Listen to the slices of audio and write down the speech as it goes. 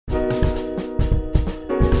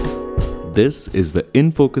This is the In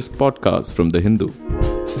Focus podcast from The Hindu.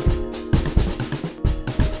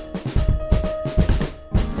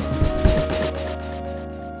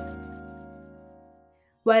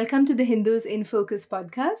 Welcome to the Hindus in Focus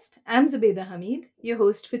podcast. I'm Zubeda Hamid, your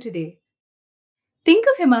host for today. Think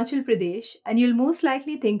of Himachal Pradesh, and you'll most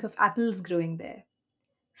likely think of apples growing there.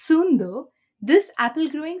 Soon, though, this apple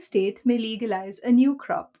growing state may legalize a new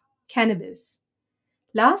crop, cannabis.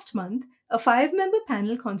 Last month, a 5 member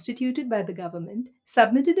panel constituted by the government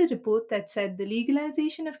submitted a report that said the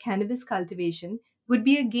legalization of cannabis cultivation would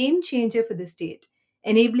be a game changer for the state,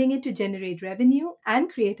 enabling it to generate revenue and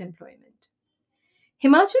create employment.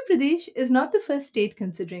 Himachal Pradesh is not the first state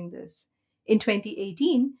considering this. In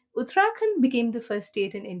 2018, Uttarakhand became the first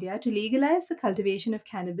state in India to legalize the cultivation of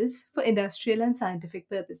cannabis for industrial and scientific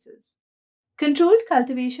purposes. Controlled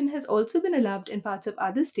cultivation has also been allowed in parts of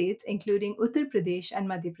other states, including Uttar Pradesh and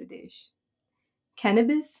Madhya Pradesh.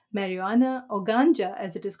 Cannabis, marijuana, or ganja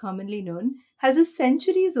as it is commonly known, has a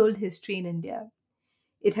centuries old history in India.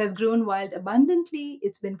 It has grown wild abundantly,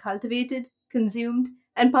 it's been cultivated, consumed,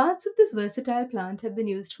 and parts of this versatile plant have been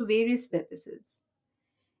used for various purposes.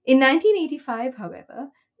 In 1985, however,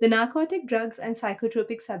 the Narcotic Drugs and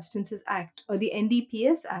Psychotropic Substances Act, or the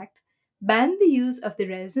NDPS Act, banned the use of the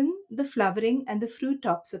resin, the flowering, and the fruit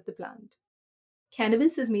tops of the plant.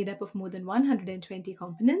 Cannabis is made up of more than 120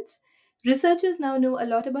 components. Researchers now know a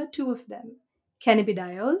lot about two of them: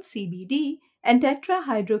 cannabidiol, CBD, and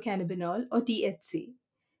tetrahydrocannabinol, or THC.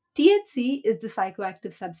 THC is the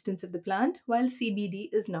psychoactive substance of the plant, while CBD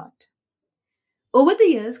is not. Over the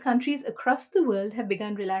years, countries across the world have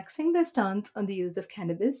begun relaxing their stance on the use of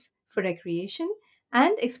cannabis for recreation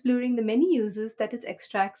and exploring the many uses that its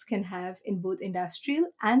extracts can have in both industrial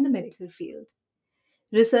and the medical field.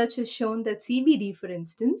 Research has shown that CBD, for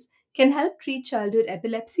instance, can help treat childhood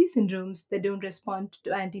epilepsy syndromes that don't respond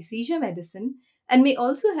to anti-seizure medicine and may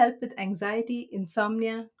also help with anxiety,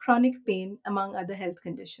 insomnia, chronic pain, among other health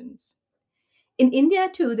conditions. In India,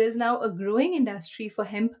 too, there's now a growing industry for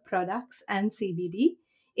hemp products and CBD.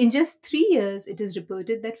 In just 3 years, it is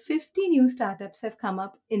reported that 50 new startups have come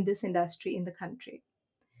up in this industry in the country.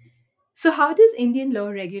 So, how does Indian law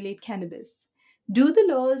regulate cannabis? Do the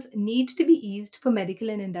laws need to be eased for medical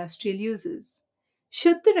and industrial uses?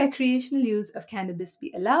 Should the recreational use of cannabis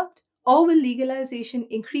be allowed, or will legalization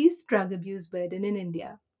increase the drug abuse burden in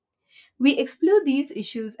India? We explore these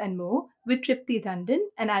issues and more with Tripti Tandon,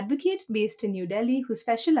 an advocate based in New Delhi who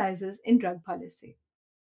specializes in drug policy.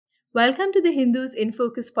 Welcome to the Hindus in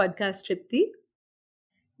Focus podcast, Tripti.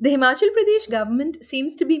 The Himachal Pradesh government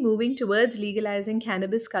seems to be moving towards legalizing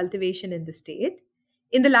cannabis cultivation in the state.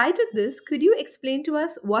 In the light of this, could you explain to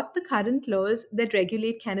us what the current laws that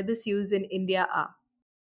regulate cannabis use in India are?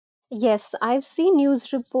 Yes, I've seen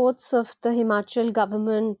news reports of the Himachal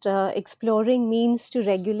government exploring means to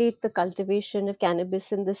regulate the cultivation of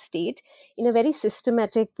cannabis in the state in a very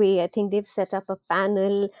systematic way. I think they've set up a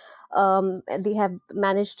panel. They have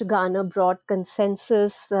managed to garner broad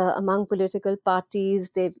consensus among political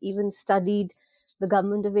parties. They've even studied the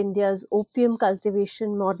government of India's opium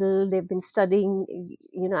cultivation model. They've been studying,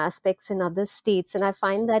 aspects in other states, and I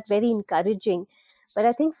find that very encouraging. But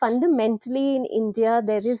I think fundamentally in India,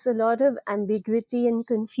 there is a lot of ambiguity and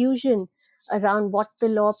confusion around what the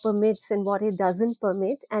law permits and what it doesn't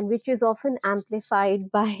permit, and which is often amplified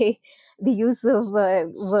by the use of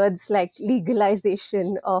words like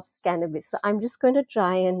legalization of cannabis. So I'm just going to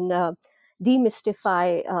try and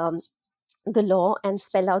demystify the law and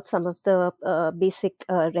spell out some of the basic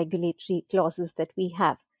regulatory clauses that we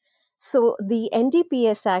have. So, the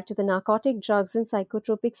NDPS Act, the Narcotic Drugs and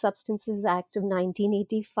Psychotropic Substances Act of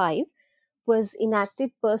 1985, was enacted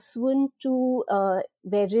pursuant to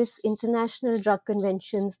various international drug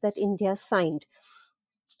conventions that India signed.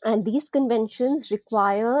 And these conventions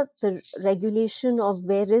require the regulation of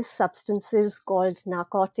various substances called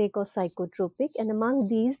narcotic or psychotropic. And among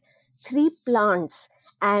these, three plants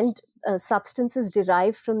and substances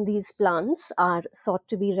derived from these plants are sought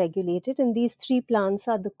to be regulated. And these three plants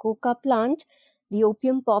are the coca plant, the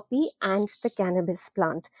opium poppy, and the cannabis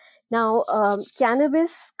plant. Now,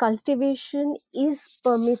 cannabis cultivation is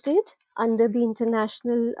permitted under the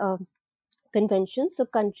international convention. So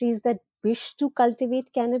countries that wish to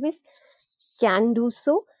cultivate cannabis can do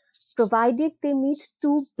so, provided they meet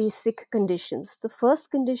two basic conditions. The first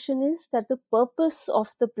condition is that the purpose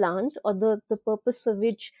of the plant, or the purpose for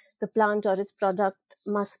which the plant or its product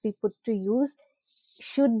must be put to use,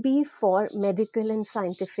 should be for medical and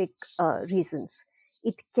scientific reasons.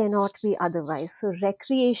 It cannot be otherwise. So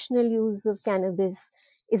recreational use of cannabis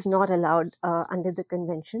is not allowed under the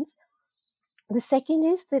conventions. The second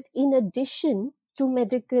is that in addition to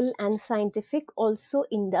medical and scientific, also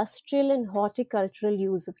industrial and horticultural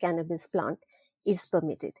use of cannabis plant is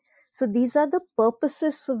permitted. So these are the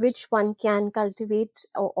purposes for which one can cultivate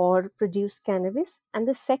or produce cannabis. And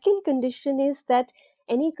the second condition is that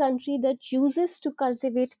any country that chooses to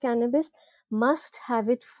cultivate cannabis must have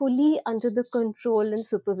it fully under the control and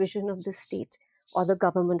supervision of the state or the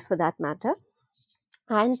government for that matter,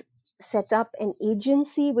 and set up an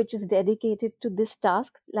agency which is dedicated to this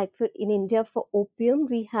task. Like in India, for opium,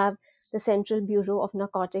 we have the Central Bureau of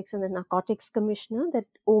Narcotics and the Narcotics Commissioner that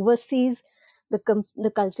oversees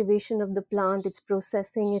the cultivation of the plant, its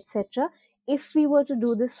processing, etc. If we were to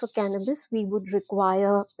do this for cannabis, we would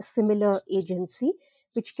require a similar agency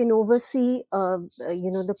which can oversee,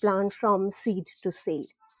 the plant from seed to sale.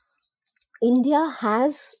 India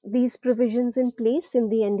has these provisions in place in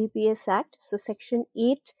the NDPS Act. So, Section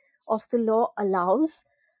 8 of the law allows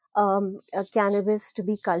cannabis to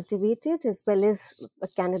be cultivated, as well as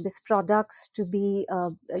cannabis products to be,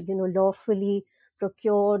 lawfully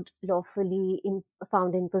procured, lawfully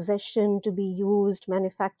found in possession, to be used,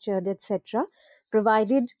 manufactured, etc.,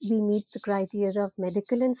 provided we meet the criteria of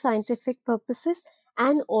medical and scientific purposes,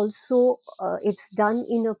 and also it's done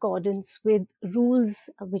in accordance with rules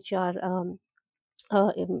which are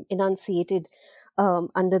enunciated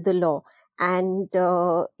under the law. And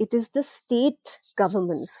it is the state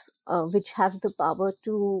governments which have the power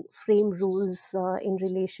to frame rules in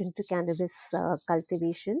relation to cannabis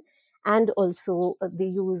cultivation, and also the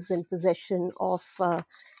use and possession of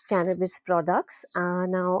cannabis products.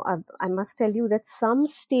 Now, I must tell you that some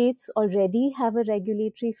states already have a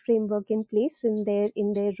regulatory framework in place in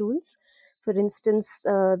their rules. For instance,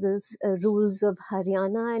 the rules of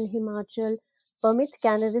Haryana and Himachal permit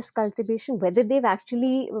cannabis cultivation. Whether they've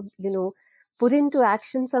actually, put into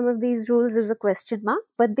action some of these rules is a question mark,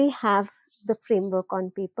 but they have the framework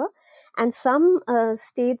on paper. And some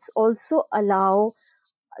states also allow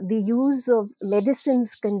the use of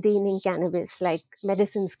medicines containing cannabis, like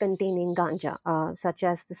medicines containing ganja, such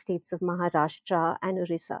as the states of Maharashtra and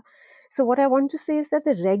Orissa. So, what I want to say is that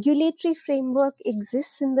the regulatory framework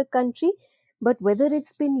exists in the country, but whether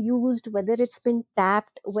it's been used, whether it's been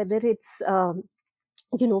tapped, whether it's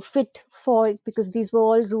fit for it, because these were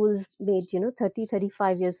all rules made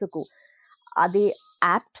 30-35 years ago, are they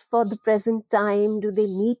apt for the present time? Do they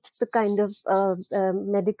meet the kind of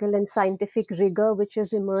medical and scientific rigor which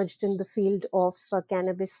has emerged in the field of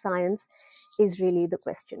cannabis science, is really the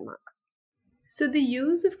question mark. So, the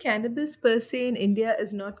use of cannabis per se in India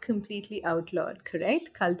is not completely outlawed,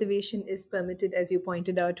 correct? Cultivation is permitted, as you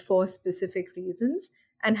pointed out, for specific reasons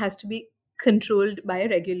and has to be controlled by a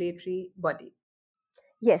regulatory body.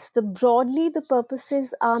 Yes, broadly the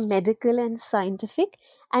purposes are medical and scientific,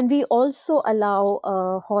 and we also allow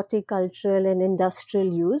horticultural and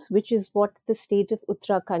industrial use, which is what the state of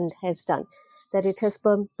Uttarakhand has done. That it has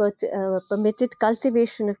permitted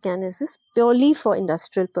cultivation of cannabis purely for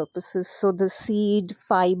industrial purposes. So the seed,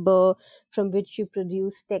 fiber from which you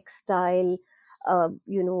produce textile,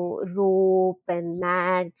 rope and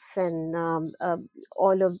mats, and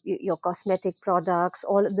all of your cosmetic products,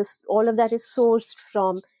 all of that is sourced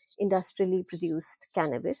from industrially produced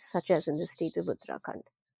cannabis, such as in the state of Uttarakhand.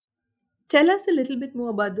 Tell us a little bit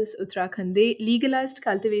more about this Uttarakhand. They legalized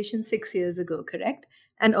cultivation 6 years ago, correct?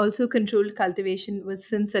 And also controlled cultivation was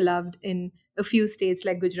since allowed in a few states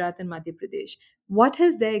like Gujarat and Madhya Pradesh. What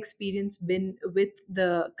has their experience been with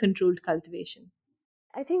the controlled cultivation?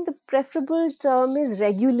 I think the preferable term is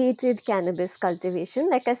regulated cannabis cultivation.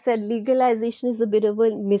 Like I said, legalization is a bit of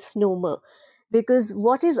a misnomer, because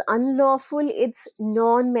what is unlawful, it's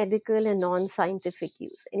non-medical and non-scientific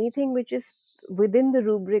use. Anything which is within the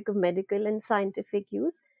rubric of medical and scientific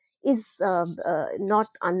use is not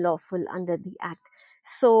unlawful under the Act.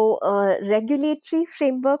 So, regulatory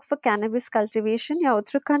framework for cannabis cultivation, yeah,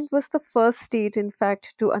 Uttarakhand was the first state, in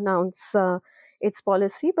fact, to announce its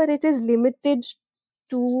policy, but it is limited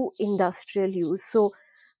to industrial use. So,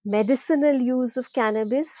 medicinal use of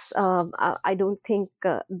cannabis, I don't think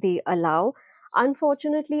they allow.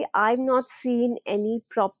 Unfortunately, I've not seen any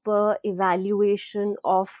proper evaluation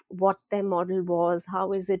of what their model was,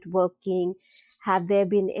 how is it working, have there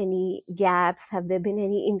been any gaps, have there been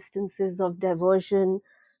any instances of diversion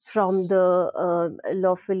from the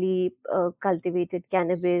lawfully cultivated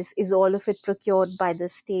cannabis? Is all of it procured by the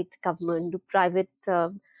state government? Do private uh,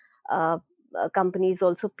 companies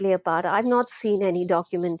also play a part? I've not seen any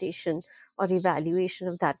documentation or evaluation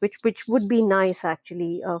of that, which would be nice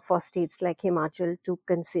actually for states like Himachal to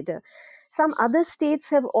consider. Some other states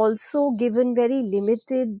have also given very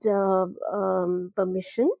limited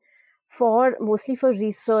permission for mostly for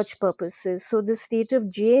research purposes. So the state of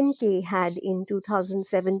J&K had in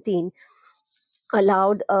 2017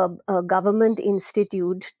 allowed a government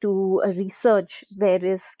institute to research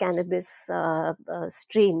various cannabis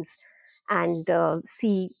strains and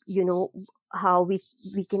see, how we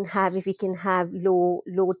can have, if we can have low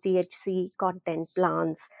THC content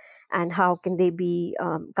plants, and how can they be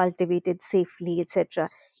cultivated safely, etc.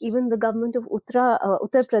 Even the government of Uttar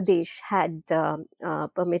Pradesh had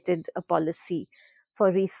permitted a policy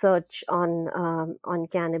for research on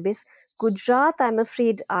cannabis. Gujarat, I'm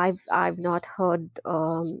afraid I've not heard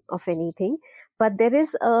of anything, but there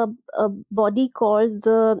is a body called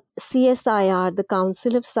the CSIR, the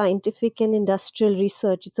Council of Scientific and Industrial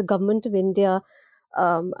Research. It's a government of India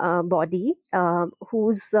body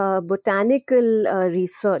whose botanical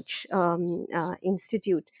research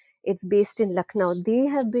institute. It's based in Lucknow. They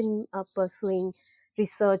have been pursuing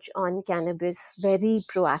research on cannabis very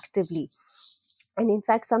proactively. And in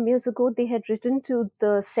fact, some years ago, they had written to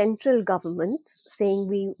the central government saying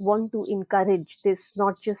we want to encourage this,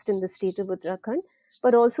 not just in the state of Uttarakhand,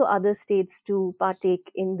 but also other states to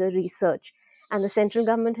partake in the research. And the central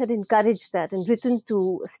government had encouraged that and written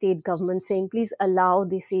to state government saying, please allow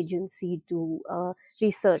this agency to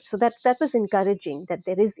research. So that was encouraging, that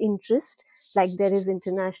there is interest, like there is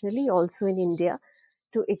internationally, also in India,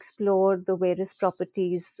 to explore the various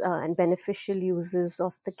properties and beneficial uses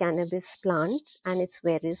of the cannabis plant and its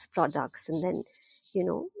various products, and then,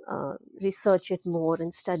 research it more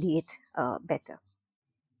and study it better.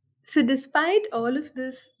 So, despite all of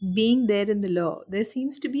this being there in the law, there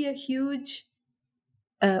seems to be a huge,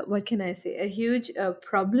 what can I say, a huge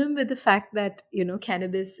problem with the fact that,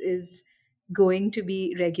 cannabis is going to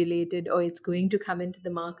be regulated, or it's going to come into the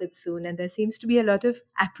market soon. And there seems to be a lot of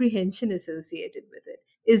apprehension associated with it.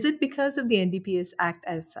 Is it because of the NDPS Act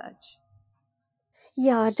as such?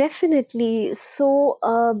 Yeah, definitely. So,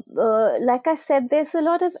 like I said, there's a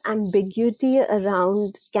lot of ambiguity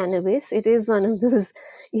around cannabis. It is one of those,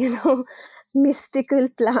 mystical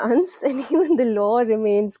plants, and even the law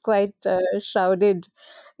remains quite shrouded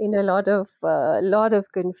in a lot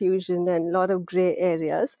of confusion and a lot of gray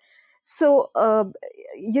areas. So,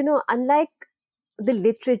 unlike the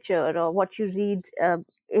literature or what you read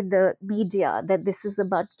in the media, that this is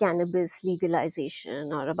about cannabis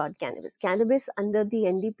legalization or about cannabis. Cannabis under the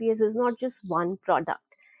NDPS is not just one product.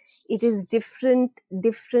 It is different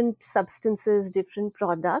substances, different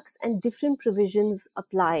products, and different provisions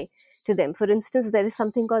apply to them. For instance, there is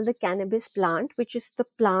something called the cannabis plant, which is the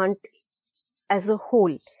plant as a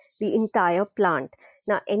whole, the entire plant.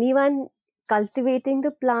 Now, anyone cultivating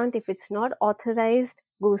the plant, if it's not authorized,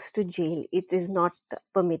 goes to jail. It is not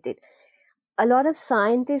permitted. A lot of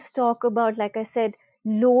scientists talk about, like I said,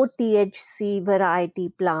 low THC variety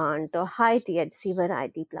plant or high THC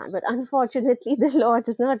variety plant. But unfortunately, the law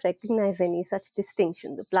does not recognize any such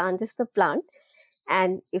distinction. The plant is the plant.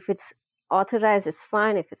 And if it's authorized, it's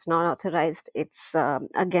fine. If it's not authorized, it's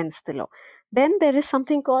against the law. Then there is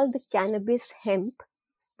something called the cannabis hemp,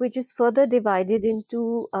 which is further divided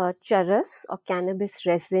into charas or cannabis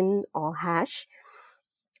resin or hash.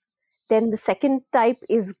 Then the second type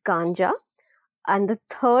is ganja, and the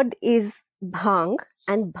third is bhang.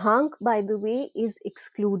 And bhang, by the way, is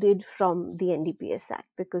excluded from the NDPS Act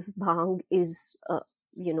because bhang is, a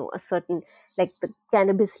certain, like the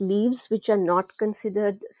cannabis leaves, which are not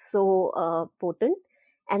considered so potent,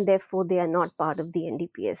 and therefore they are not part of the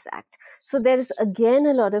NDPS Act. So there is again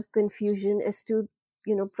a lot of confusion as to,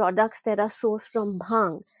 products that are sourced from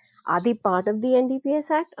bhang. Are they part of the NDPS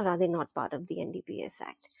Act or are they not part of the NDPS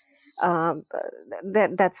Act?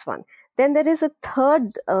 That's one. Then there is a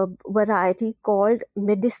third variety called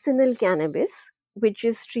medicinal cannabis, which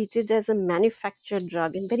is treated as a manufactured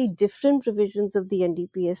drug, and very different provisions of the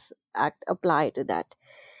NDPS Act apply to that.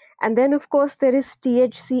 And then, of course, there is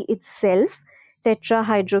THC itself,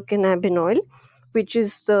 tetrahydrocannabinol, which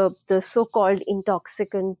is the so-called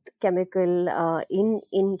intoxicant chemical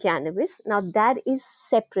in cannabis. Now, that is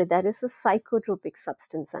separate. That is a psychotropic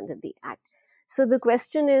substance under the Act. So the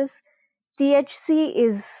question is, THC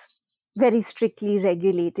is very strictly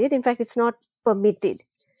regulated. In fact, it's not permitted.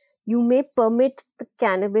 You may permit the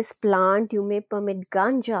cannabis plant, you may permit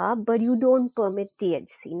ganja, but you don't permit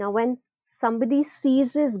THC. Now, when somebody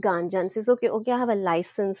seizes ganja and says, okay, I have a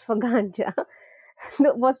license for ganja,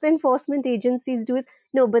 what the enforcement agencies do is,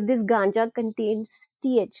 no, but this ganja contains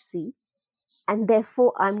THC, and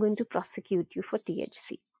therefore I'm going to prosecute you for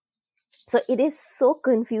THC. So it is so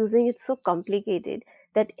confusing, it's so complicated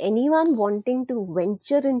that anyone wanting to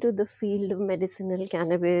venture into the field of medicinal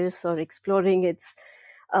cannabis or exploring its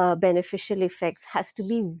beneficial effects has to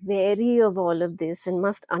be wary of all of this and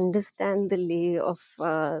must understand the lay of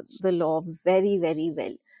the law very, very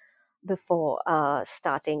well before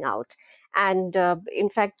starting out. And in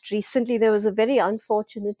fact, recently there was a very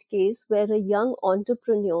unfortunate case where a young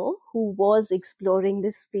entrepreneur who was exploring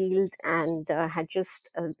this field and had just,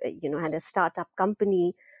 had a startup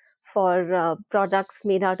company for products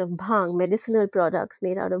made out of bhang, medicinal products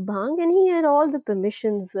made out of bhang, and he had all the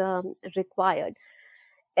permissions required.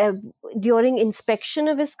 Uh, During inspection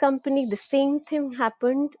of his company, the same thing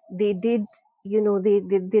happened. They did,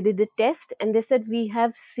 they did a test and they said, we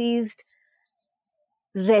have seized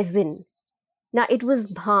resin. Now it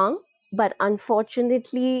was bhang, but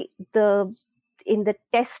unfortunately, in the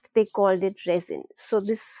test they called it resin. So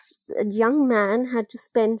this young man had to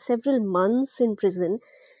spend several months in prison,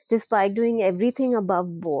 despite doing everything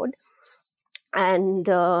above board, and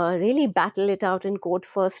really battle it out in court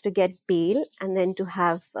first to get bail, and then to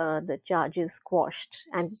have the charges quashed.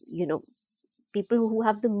 And people who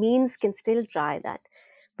have the means can still try that,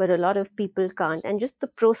 but a lot of people can't. And just the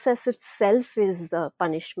process itself is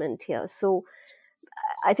punishment here. So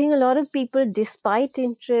I think a lot of people, despite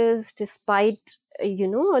interest, despite a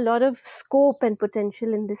lot of scope and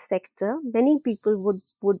potential in this sector, many people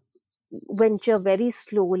would venture very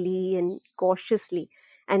slowly and cautiously,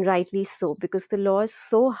 and rightly so, because the law is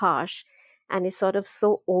so harsh and is sort of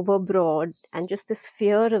so overbroad, and just this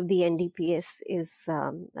fear of the NDPS is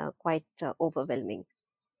quite overwhelming.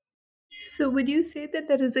 So, would you say that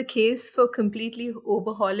there is a case for completely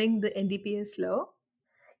overhauling the NDPS law?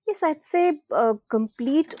 Yes, I'd say a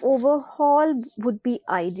complete overhaul would be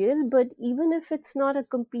ideal, but even if it's not a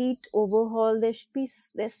complete overhaul,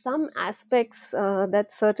 there's some aspects that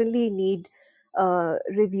certainly need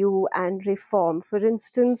review and reform. For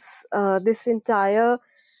instance, this entire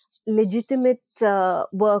legitimate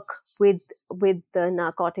work with the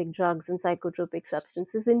narcotic drugs and psychotropic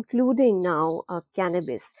substances, including now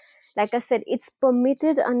cannabis. Like I said, it's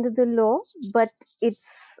permitted under the law, but it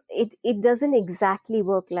doesn't exactly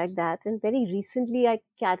work like that. And very recently, I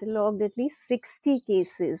catalogued at least 60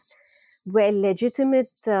 cases where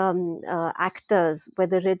legitimate actors,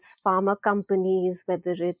 whether it's pharma companies,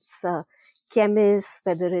 whether it's chemists,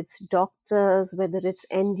 whether it's doctors, whether it's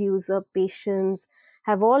end user patients,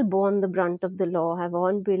 have all borne the brunt of the law, have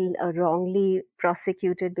all been wrongly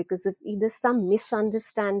prosecuted because of either some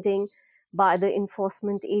misunderstanding by the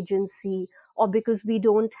enforcement agency, or because we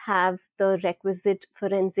don't have the requisite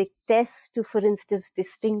forensic tests to, for instance,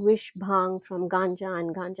 distinguish bhang from ganja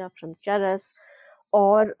and ganja from charas,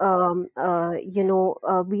 or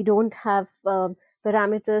we don't have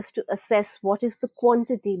parameters to assess what is the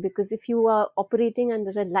quantity, because if you are operating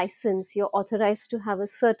under a license, you're authorized to have a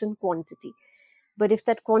certain quantity. But if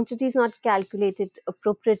that quantity is not calculated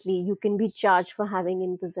appropriately, you can be charged for having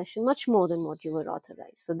in possession much more than what you were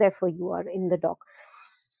authorized. So therefore, you are in the dock.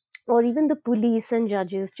 Or even the police and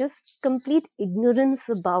judges, just complete ignorance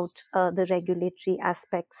about the regulatory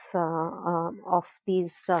aspects of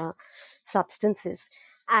these substances.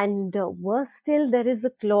 And worse still, there is a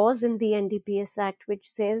clause in the NDPS Act which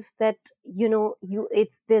says that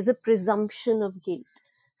there's a presumption of guilt.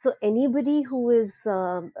 So anybody who is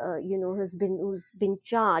who's been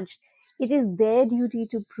charged, it is their duty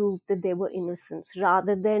to prove that they were innocent,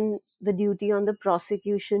 rather than the duty on the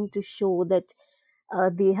prosecution to show that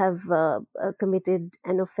they have committed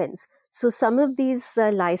an offense. So some of these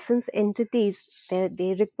license entities,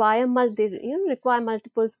 they require require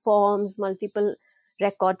multiple forms, multiple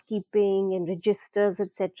record keeping and registers,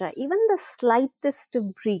 etc. Even the slightest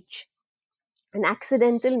of breach, an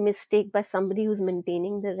accidental mistake by somebody who's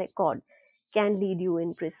maintaining the record, can lead you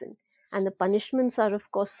in prison. And the punishments are, of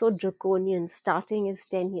course, so draconian, starting as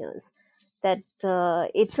 10 years, that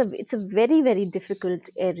it's a very, very difficult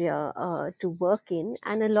area to work in.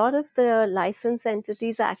 And a lot of the license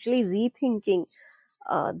entities are actually rethinking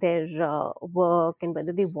their work and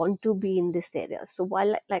whether they want to be in this area. So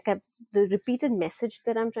while, the repeated message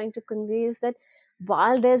that I'm trying to convey is that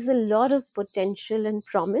while there's a lot of potential and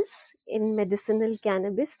promise in medicinal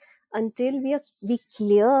cannabis, until we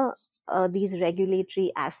clear these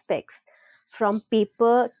regulatory aspects from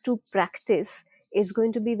paper to practice, is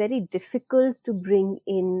going to be very difficult to bring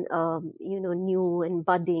in new and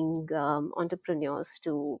budding entrepreneurs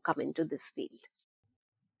to come into this field.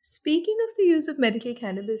 Speaking of the use of medical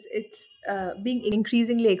cannabis, it's being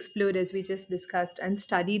increasingly explored, as we just discussed, and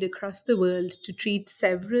studied across the world to treat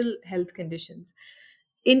several health conditions.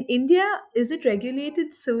 In India, is it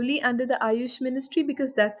regulated solely under the Ayush Ministry?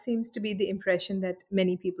 Because that seems to be the impression that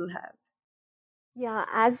many people have. Yeah,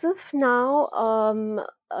 as of now,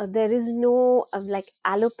 there is no like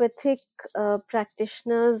allopathic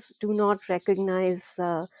practitioners do not recognize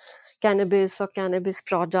cannabis or cannabis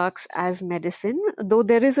products as medicine, though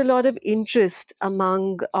there is a lot of interest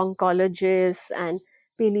among oncologists and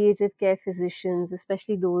palliative care physicians,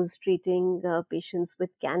 especially those treating patients with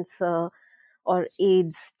cancer or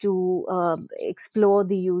AIDS, to explore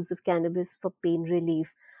the use of cannabis for pain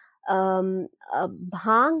relief. Bhang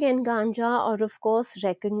and ganja are, of course,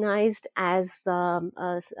 recognized as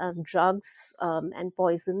drugs and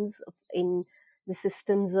poisons in the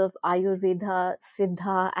systems of Ayurveda,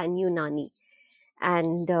 Siddha, and Unani.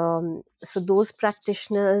 And so those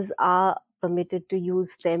practitioners are permitted to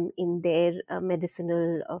use them in their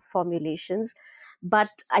medicinal formulations. But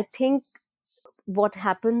I think what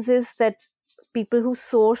happens is that people who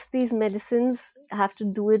source these medicines have to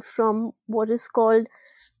do it from what is called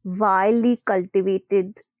wildly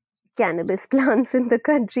cultivated cannabis plants in the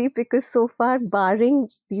country, because so far, barring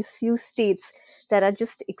these few states that are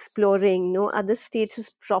just exploring, no other state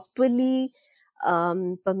has properly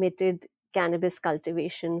permitted cannabis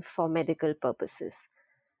cultivation for medical purposes.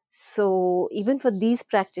 So even for these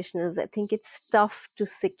practitioners, I think it's tough to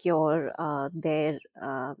secure their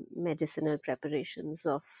medicinal preparations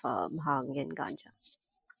of bhang and ganja.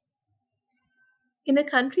 In a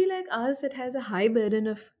country like ours that has a high burden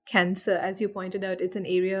of cancer, as you pointed out, it's an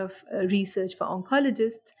area of research for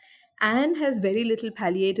oncologists and has very little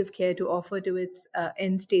palliative care to offer to its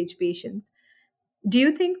end stage patients. Do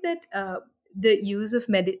you think that the use of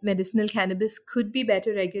medicinal cannabis could be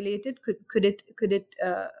better regulated? Could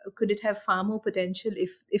it have far more potential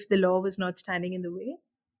if the law was not standing in the way?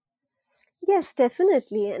 Yes,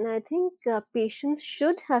 definitely. And I think patients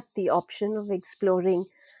should have the option of exploring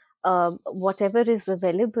whatever is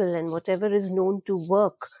available and whatever is known to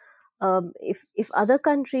work. If other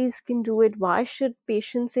countries can do it, why should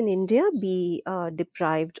patients in India be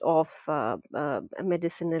deprived of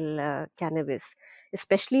medicinal cannabis?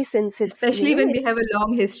 Especially since it's, Especially when we it's have a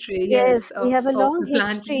long history, yes, yes, we have a of long the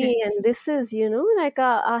planting. history, and this is, like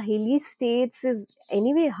our hilly states is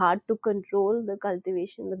anyway hard to control the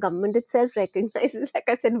cultivation. The government itself recognizes, like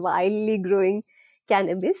I said, wildly growing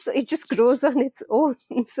cannabis, so it just grows on its own.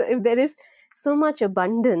 So if there is so much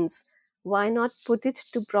abundance, why not put it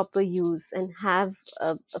to proper use and have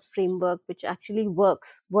a framework which actually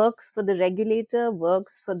works for the regulator,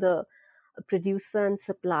 works for the producer and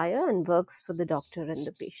supplier, and works for the doctor and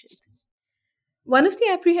the patient. One of the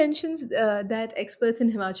apprehensions that experts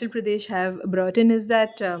in Himachal Pradesh have brought in is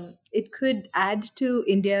that it could add to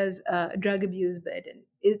India's drug abuse burden.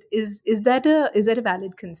 Is that a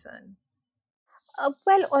valid concern?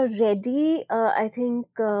 Well, already, I think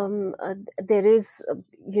there is,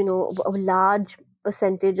 a large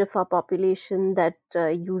percentage of our population that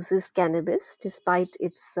uses cannabis despite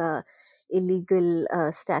its illegal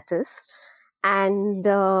status. And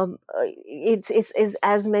it's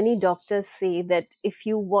as many doctors say that if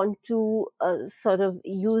you want to sort of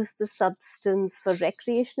use the substance for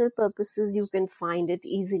recreational purposes, you can find it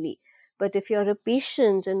easily, but if you're a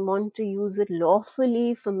patient and want to use it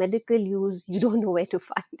lawfully for medical use, you don't know where to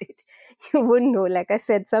find it. You wouldn't know. Like I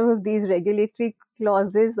said, some of these regulatory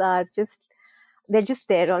clauses are they're just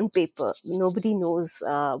there on paper. Nobody knows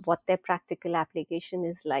what their practical application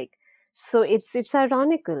is like. So it's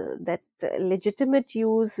ironical that legitimate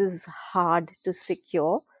use is hard to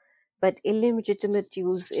secure, but illegitimate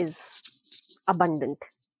use is abundant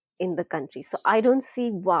in the country. So I don't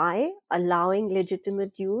see why allowing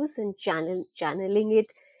legitimate use and channeling it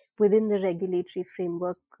within the regulatory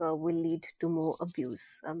framework will lead to more abuse.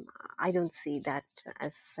 I don't see that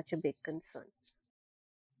as such a big concern.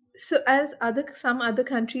 So, as some other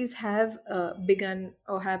countries have begun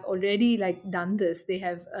or have already done this, they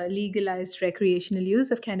have legalized recreational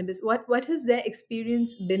use of cannabis. What has their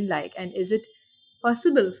experience been like, and is it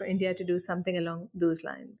possible for India to do something along those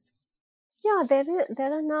lines? Yeah,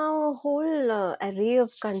 there are now a whole array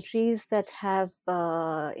of countries that have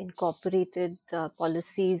incorporated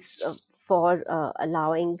policies for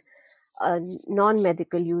allowing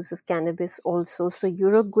non-medical use of cannabis also. So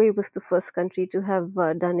Uruguay was the first country to have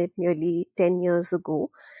done it nearly 10 years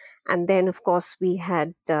ago. And then, of course, we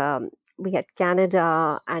had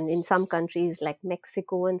Canada, and in some countries like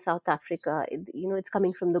Mexico and South Africa, it's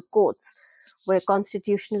coming from the courts, where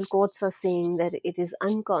constitutional courts are saying that it is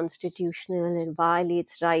unconstitutional and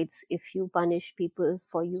violates rights if you punish people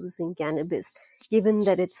for using cannabis, given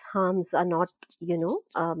that its harms are not,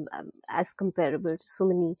 as comparable to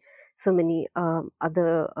so many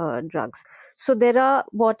other drugs. So there are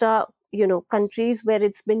what are countries where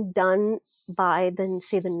it's been done by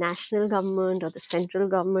say the national government or the central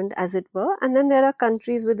government, as it were, and then there are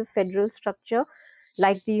countries with a federal structure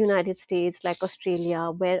like the United States, like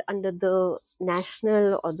Australia, where under the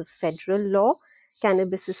national or the federal law,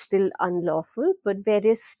 cannabis is still unlawful, but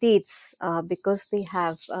various states, because they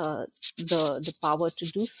have the power to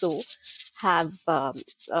do so, have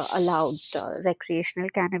allowed recreational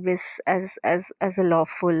cannabis as a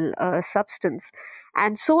lawful substance.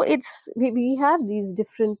 And so we have these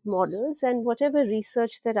different models, and whatever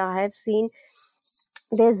research that I have seen,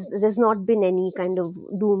 there's not been any kind of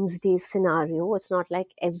doomsday scenario. It's not like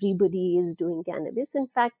everybody is doing cannabis. In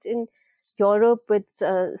fact, in Europe, with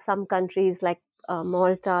some countries like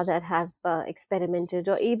Malta that have experimented,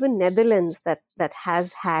 or even Netherlands that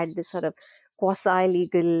has had this sort of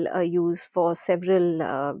quasi-legal use for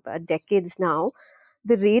several decades now,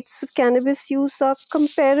 the rates of cannabis use are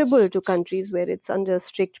comparable to countries where it's under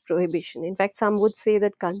strict prohibition. In fact, some would say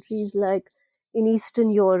that countries like in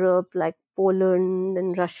Eastern Europe, like Poland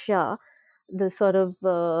and Russia, the sort of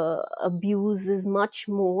abuse is much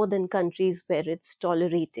more than countries where it's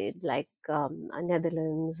tolerated, like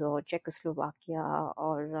Netherlands or Czechoslovakia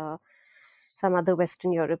or some other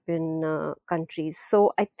Western European countries.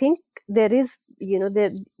 So I think there is,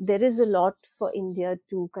 there is a lot for India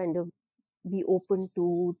to kind of be open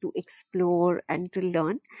to explore and to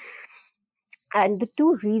learn. And the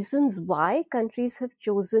two reasons why countries have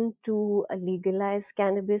chosen to legalize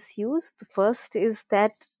cannabis use, the first is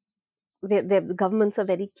that their governments are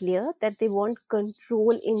very clear that they want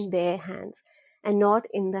control in their hands and not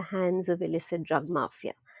in the hands of illicit drug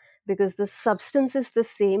mafia. Because the substance is the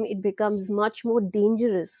same, it becomes much more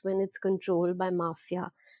dangerous when it's controlled by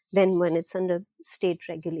mafia than when it's under state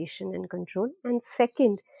regulation and control. And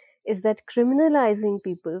second is that criminalizing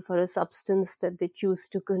people for a substance that they choose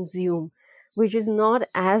to consume, which is not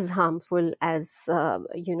as harmful as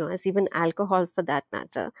as even alcohol for that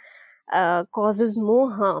matter, causes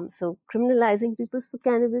more harm. So criminalizing people for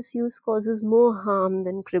cannabis use causes more harm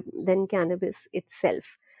than cannabis itself.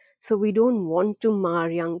 So we don't want to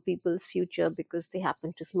mar young people's future because they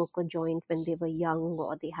happen to smoke a joint when they were young,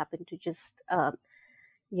 or they happen to just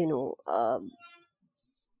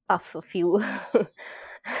puff a few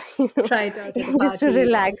Try it out at a just to party.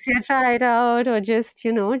 relax. Yeah, try it out, or just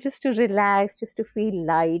just to relax, just to feel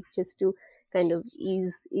light, just to kind of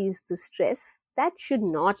ease the stress. That should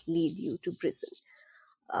not lead you to prison.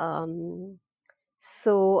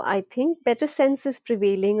 So I think better sense is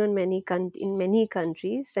prevailing on in many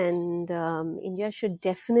countries, and India should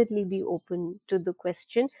definitely be open to the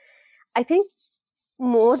question. I think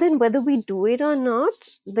more than whether we do it or not,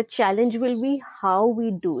 the challenge will be how we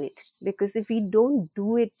do it. Because if we don't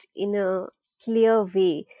do it in a clear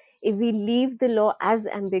way, if we leave the law as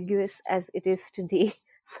ambiguous as it is today,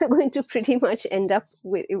 we're going to pretty much end up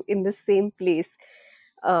in the same place.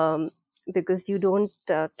 Because you don't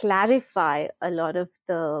clarify a lot of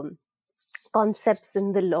the concepts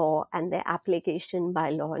in the law and their application by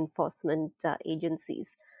law enforcement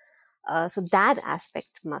agencies. So that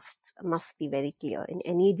aspect must be very clear in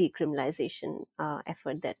any decriminalization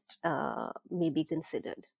effort that may be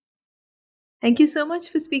considered. Thank you so much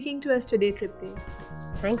for speaking to us today, Tripti.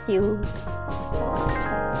 Thank you.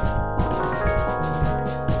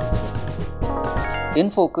 In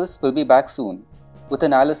Focus will be back soon with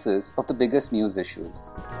analysis of the biggest news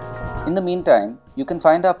issues. In the meantime, you can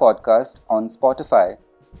find our podcast on Spotify,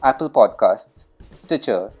 Apple Podcasts,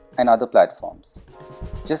 Stitcher, and other platforms.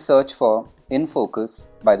 Just search for In Focus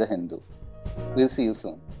by The Hindu. We'll see you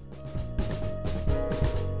soon.